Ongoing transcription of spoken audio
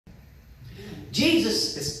He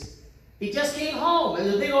just came home.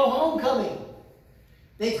 There's a big old homecoming.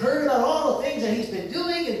 They've heard about all the things that he's been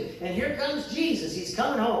doing, and here comes Jesus. He's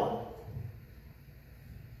coming home.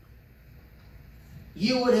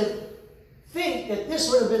 You would have think that this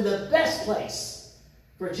would have been the best place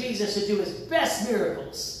for Jesus to do his best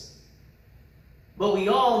miracles. But we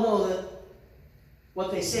all know that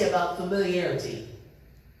what they say about familiarity.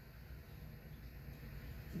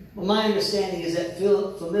 Well, my understanding is that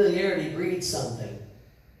familiarity breeds something.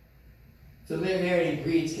 Familiarity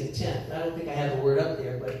breeds contempt. I don't think I have the word up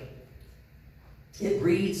there, but it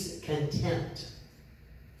breeds contempt.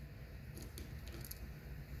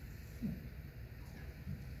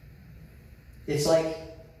 It's like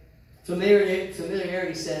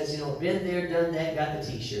familiarity says, been there, done that, got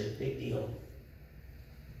the t-shirt. Big deal.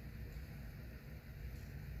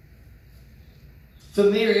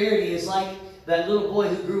 Familiarity is like that little boy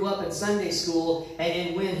who grew up in Sunday school,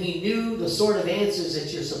 and when he knew the sort of answers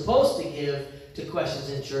that you're supposed to give to questions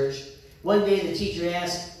in church, one day the teacher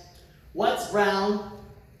asked, "What's brown,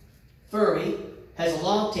 furry, has a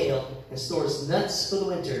long tail, and stores nuts for the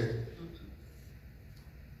winter?"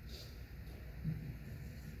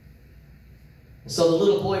 So the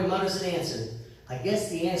little boy mutters an answer. I guess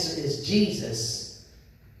the answer is Jesus.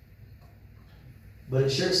 But it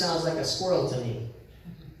sure sounds like a squirrel to me.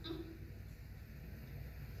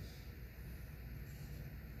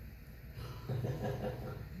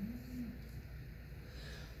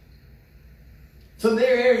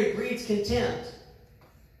 Familiarity breeds contempt.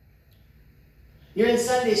 You're in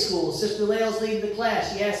Sunday school. Sister Lael's leading the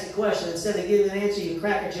class. She asks a question. Instead of giving an answer, you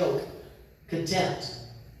crack a joke. Contempt.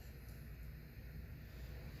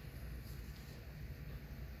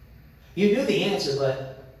 You knew the answer,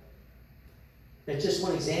 but that's just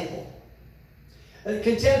one example.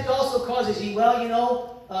 Contempt also causes you,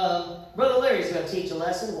 Brother Larry's going to teach a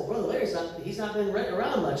lesson. Well, Brother Larry's he's not been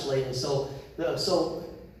around much lately, so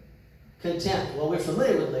contempt. Well, we're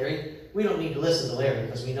familiar with Larry. We don't need to listen to Larry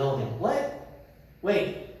because we know him. What?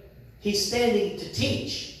 Wait, he's standing to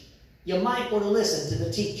teach. You might want to listen to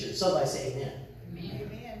the teacher. Somebody say amen.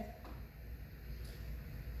 Amen.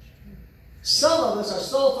 Some of us are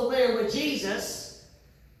so familiar with Jesus.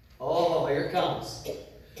 Oh, here it comes.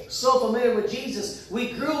 So familiar with Jesus.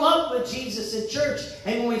 We grew up with Jesus in church,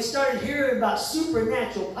 and when we started hearing about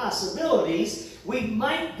supernatural possibilities, we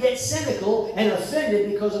might get cynical and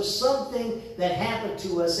offended because of something that happened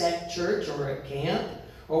to us at church or at camp,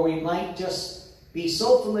 or we might just be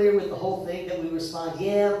so familiar with the whole thing that we respond,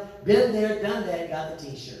 yeah, been there, done that, got the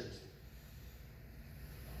t-shirt.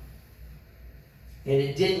 And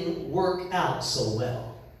it didn't work out so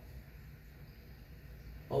well.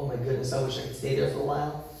 Oh my goodness, I wish I could stay there for a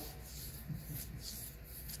while.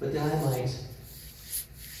 But then I might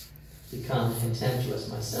become contemptuous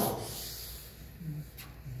myself.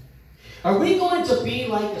 Are we going to be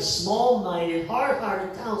like the small-minded,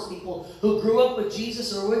 hard-hearted townspeople who grew up with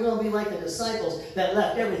Jesus, or are we going to be like the disciples that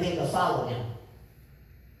left everything to follow him?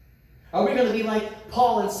 Are we going to be like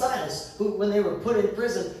Paul and Silas, who, when they were put in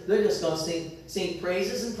prison, they're just going to sing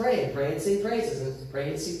praises and pray and sing praises and pray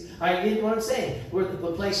and sing. I get what I'm saying. We're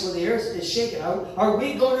the place where the earth is shaken. Are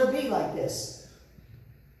we going to be like this?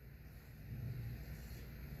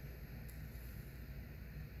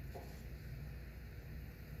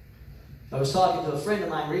 I was talking to a friend of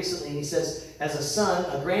mine recently, and he says, as a son,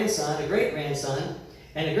 a grandson, a great-grandson,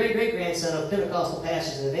 and a great-great-grandson of Pentecostal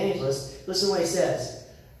pastors and evangelists, listen to what he says.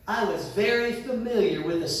 I was very familiar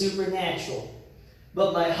with the supernatural,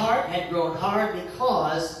 but my heart had grown hard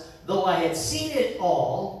because, though I had seen it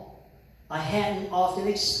all, I hadn't often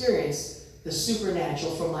experienced the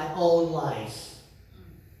supernatural from my own life.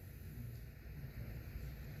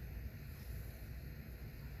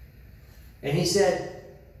 And he said,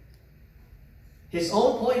 his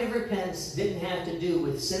own point of repentance didn't have to do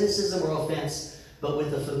with cynicism or offense, but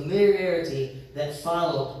with the familiarity that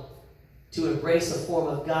followed to embrace a form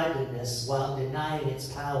of godliness while denying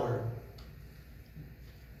its power.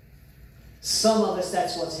 Some of us,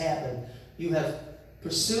 that's what's happened. You have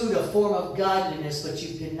pursued a form of godliness, but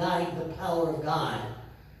you've denied the power of God.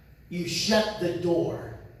 You shut the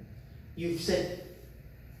door. You've said,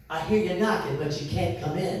 I hear you knocking, but you can't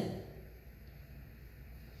come in.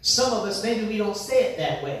 Some of us, maybe we don't say it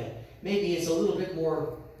that way. Maybe it's a little bit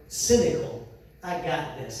more cynical. I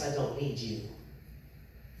got this. I don't need you.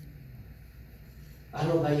 I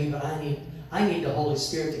don't know about you, but I need the Holy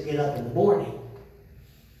Spirit to get up in the morning.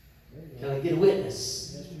 Can I get a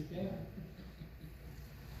witness? Yes, you can.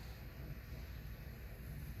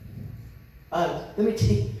 Let me tell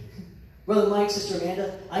you, Brother Mike, Sister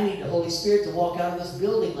Amanda, I need the Holy Spirit to walk out of this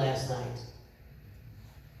building last night.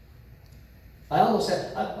 I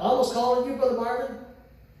almost called you, Brother Marvin.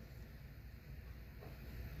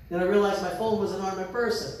 Then I realized my phone wasn't on my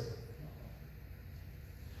person.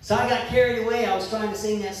 So I got carried away. I was trying to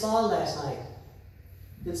sing that song last night.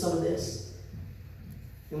 Did some of this.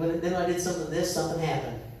 And then I did some of this, something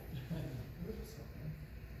happened.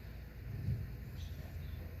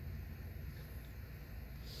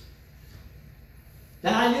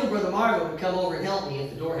 Now I knew Brother Marvin would come over and help me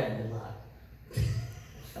if the door hadn't been locked.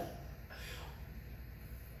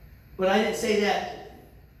 But I didn't say that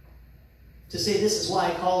to say this is why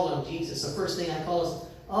I called on Jesus. The first thing I called is,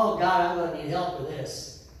 oh God, I'm going to need help with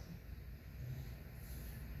this.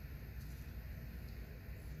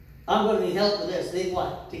 I'm going to need help with this. They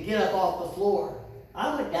what? To get up off the floor.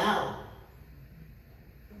 I went down.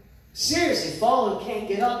 Seriously, falling, can't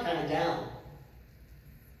get up, kind of down.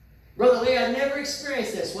 Brother Lee, I've never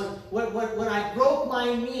experienced this. When I broke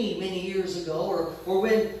my knee many years ago, or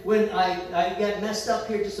when I got messed up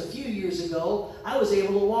here just a few years ago, I was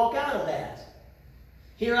able to walk out of that.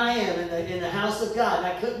 Here I am in the house of God, and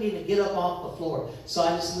I couldn't even get up off the floor. So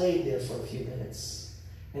I just laid there for a few minutes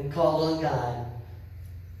and called on God.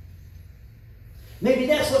 Maybe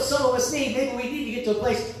that's what some of us need. Maybe we need to get to a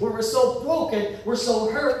place where we're so broken, we're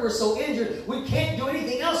so hurt, we're so injured, we can't do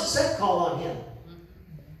anything else except call on Him.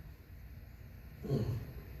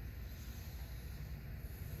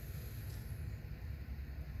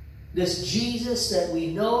 This Jesus that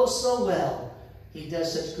we know so well, He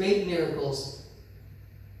does such great miracles,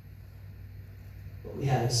 but we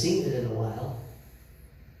haven't seen it in a while.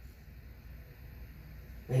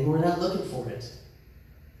 Maybe we're not looking for it.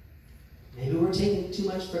 Maybe we're taking it too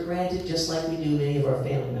much for granted, just like we do many of our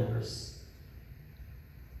family members.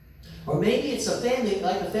 Or maybe it's a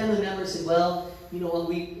family member said, well, you know what,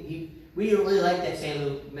 we don't really like that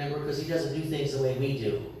family member because he doesn't do things the way we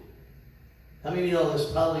do. How many of you know there's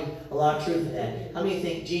probably a lot of truth in that? How many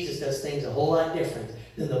think Jesus does things a whole lot different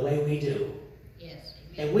than the way we do? Yes.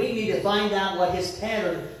 And we need to find out what His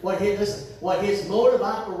pattern, what His mode of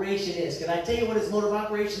operation is. Can I tell you what His mode of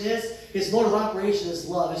operation is? His mode of operation is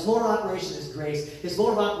love. His mode of operation is grace. His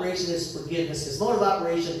mode of operation is forgiveness. His mode of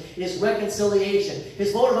operation is reconciliation.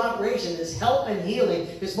 His mode of operation is help and healing.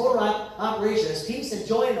 His mode of operation is peace and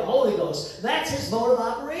joy in the Holy Ghost. That's His mode of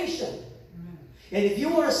operation. And if you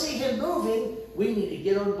want to see Him moving, we need to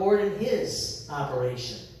get on board in His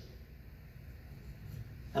operation.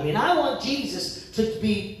 I mean, I want Jesus to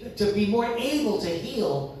be more able to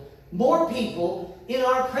heal more people in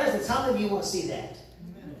our presence. How many of you want to see that?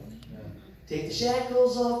 Take the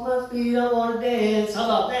shackles off my feet, I want to dance. How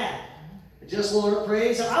about that? I just want to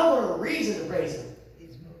praise Him. I want a reason to praise Him.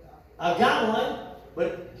 I've got one,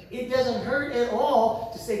 but it doesn't hurt at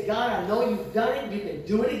all to say, God, I know You've done it, You can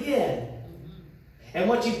do it again. And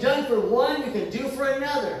what You've done for one, You can do for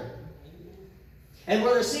another. And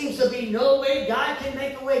where there seems to be no way, God can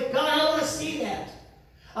make a way. God, I want to see that.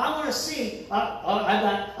 I want to see,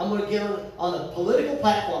 I'm going to get on the political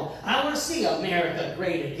platform. I want to see America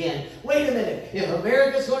great again. Wait a minute. If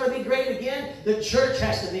America's going to be great again, the church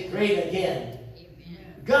has to be great again.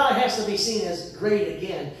 God has to be seen as great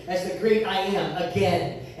again, as the great I am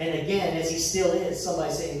again and again, as He still is.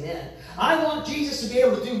 Somebody say amen. I want Jesus to be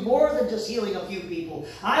able to do more than just healing a few people.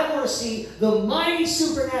 I want to see the mighty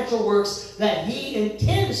supernatural works that He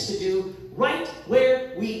intends to do right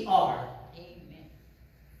where we are. Amen.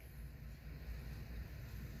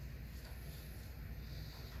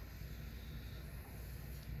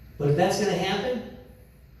 But if that's going to happen,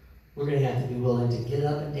 we're going to have to be willing to get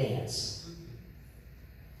up and dance.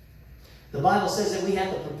 The Bible says that we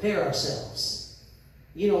have to prepare ourselves.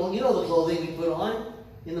 You know the clothing we put on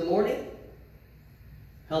in the morning?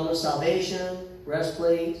 Helmet of salvation,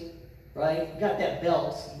 breastplate, right? You got that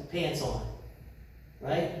belt, the pants on,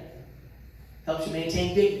 right? Helps you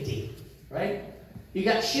maintain dignity, right? You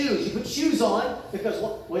got shoes. You put shoes on because,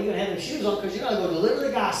 well, you're going to have them shoes on because you're going to go deliver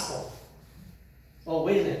the gospel. Oh,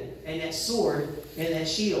 wait a minute. And that sword and that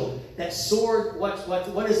shield. That sword, what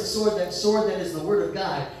is the sword? That sword that is the Word of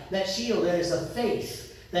God. That shield that is the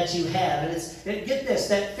faith that you have. And get this,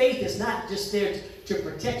 that faith is not just there to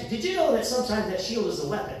protect you. Did you know that sometimes that shield is a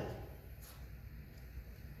weapon?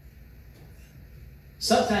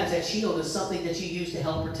 Sometimes that shield is something that you use to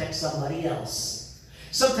help protect somebody else.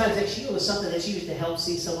 Sometimes that shield is something that you use to help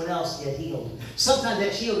see someone else get healed. Sometimes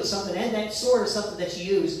that shield is something, and that sword is something that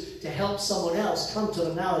you use to help someone else come to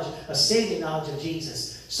the knowledge, a saving knowledge of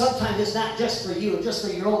Jesus. Sometimes it's not just for you, just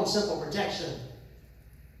for your own simple protection.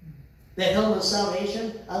 That helmet of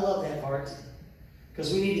salvation, I love that part.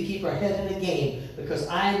 Because we need to keep our head in the game. Because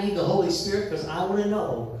I need the Holy Spirit, because I want to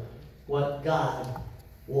know what God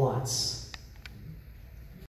wants.